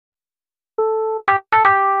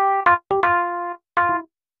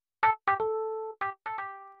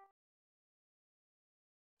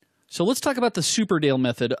So let's talk about the SuperDale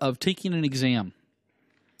method of taking an exam.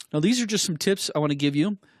 Now, these are just some tips I want to give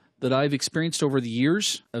you that I've experienced over the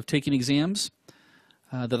years of taking exams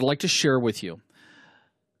that I'd like to share with you.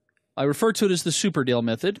 I refer to it as the SuperDale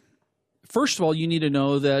method. First of all, you need to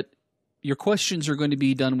know that your questions are going to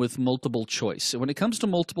be done with multiple choice. And when it comes to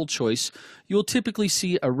multiple choice, you'll typically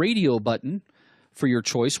see a radio button for your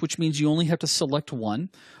choice, which means you only have to select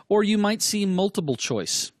one, or you might see multiple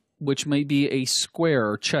choice, which may be a square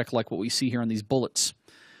or check like what we see here on these bullets.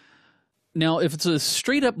 Now, if it's a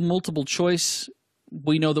straight up multiple choice,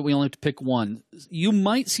 we know that we only have to pick one. You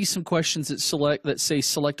might see some questions that say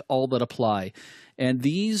select all that apply. And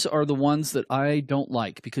these are the ones that I don't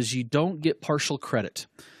like because you don't get partial credit.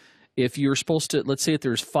 If you're supposed to, let's say if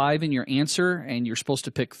there's 5 in your answer and you're supposed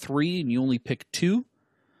to pick 3 and you only pick 2,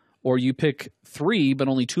 or you pick 3 but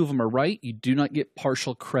only 2 of them are right, you do not get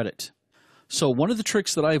partial credit. So one of the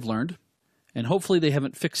tricks that I've learned, and hopefully they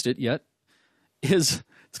haven't fixed it yet, is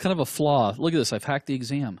it's kind of a flaw. Look at this, I've hacked the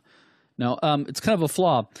exam. Now, it's kind of a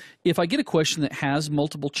flaw. If I get a question that has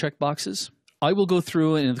multiple check boxes, I will go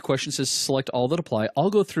through, and if the question says select all that apply, I'll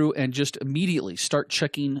go through and just immediately start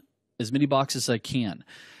checking as many boxes as I can.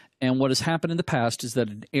 And what has happened in the past is that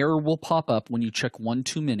an error will pop up when you check one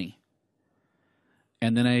too many.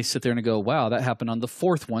 And then I sit there and I go, wow, that happened on the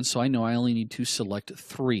 4th one, so I know I only need to select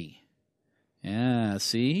 3. Yeah,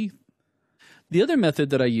 see? The other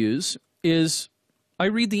method that I use is I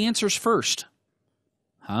read the answers first.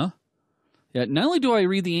 Huh? Yeah, not only do I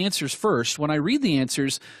read the answers first, when I read the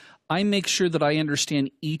answers, I make sure that I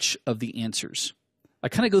understand each of the answers. I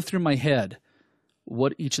kind of go through my head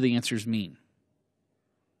what each of the answers mean.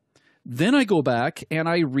 Then I go back and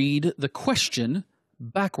I read the question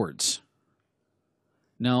backwards.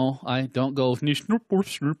 No, I don't go,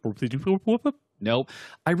 no.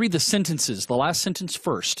 I read the sentences, the last sentence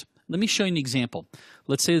first. Let me show you an example.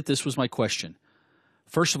 Let's say that this was my question.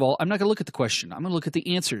 First of all, I'm not going to look at the question. I'm going to look at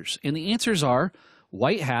the answers. And the answers are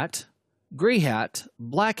white hat, gray hat,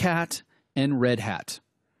 black hat, and red hat.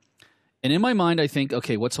 And in my mind, I think,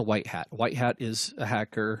 okay, what's a white hat? White hat is a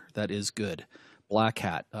hacker that is good. Black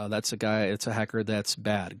hat, that's a guy, it's a hacker that's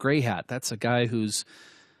bad. Gray hat, that's a guy who's,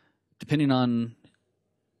 depending on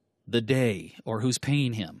the day or who's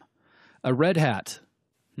paying him. A red hat,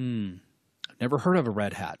 I've never heard of a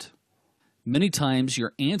red hat. Many times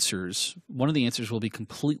your answers, one of the answers will be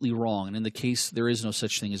completely wrong, and in the case there is no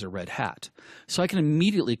such thing as a red hat. So I can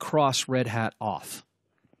immediately cross red hat off.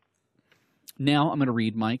 Now I'm going to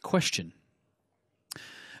read my question.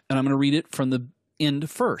 And I'm going to read it from the end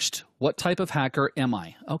first. What type of hacker am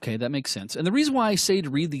I? Okay, that makes sense. And the reason why I say to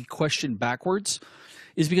read the question backwards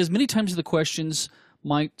is because many times the questions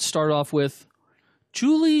might start off with,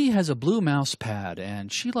 Julie has a blue mouse pad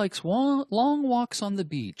and she likes long walks on the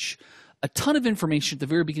beach. A ton of information at the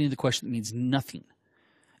very beginning of the question that means nothing.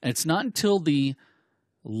 And it's not until the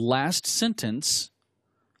last sentence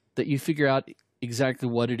that you figure out exactly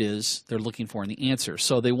what it is they're looking for in the answer.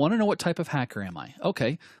 So they want to know what type of hacker am I?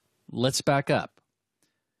 Okay, let's back up.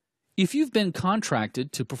 If you've been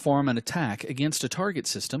contracted to perform an attack against a target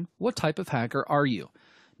system, what type of hacker are you?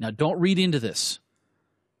 Now, don't read into this.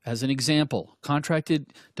 As an example,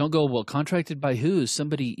 contracted, don't go, well, contracted by who?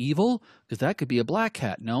 Somebody evil? Because that could be a black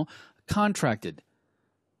hat. No, contracted.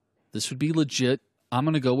 This would be legit. I'm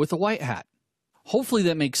going to go with a white hat. Hopefully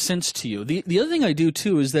that makes sense to you. The other thing I do,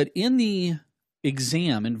 too, is that in the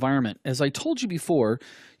exam environment, as I told you before,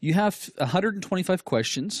 you have 125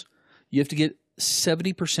 questions. You have to get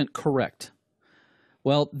 70% correct.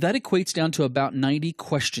 Well, that equates down to about 90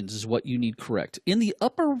 questions is what you need correct. In the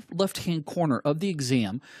upper left-hand corner of the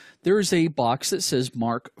exam, there is a box that says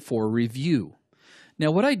mark for review. Now,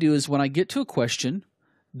 what I do is when I get to a question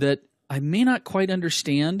that I may not quite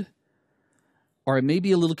understand or I may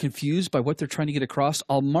be a little confused by what they're trying to get across,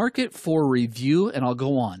 I'll mark it for review and I'll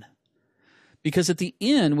go on. Because at the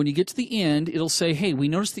end, when you get to the end, it'll say, hey, we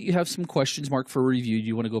noticed that you have some questions marked for review. Do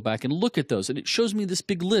you want to go back and look at those? And it shows me this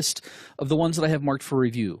big list of the ones that I have marked for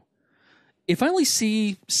review. If I only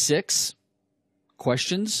see 6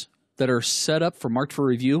 questions that are set up for marked for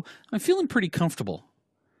review, I'm feeling pretty comfortable.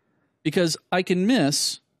 Because I can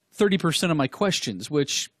miss 30% of my questions,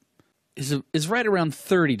 which is right around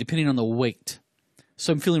 30, depending on the weight.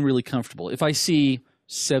 So I'm feeling really comfortable. If I see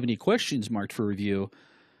 70 questions marked for review,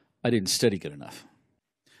 I didn't study good enough.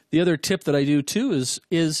 The other tip that I do too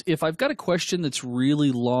is if I've got a question that's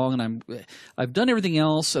really long and I've done everything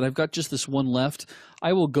else and I've got just this one left,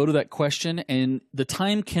 I will go to that question and the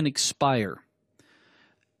time can expire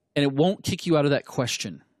and it won't kick you out of that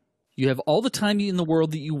question. You have all the time in the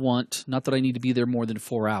world that you want. Not that I need to be there more than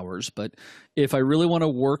 4 hours, but if I really want to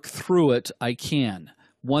work through it, I can.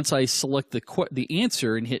 Once I select the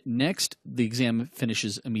answer and hit next, the exam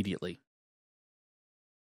finishes immediately.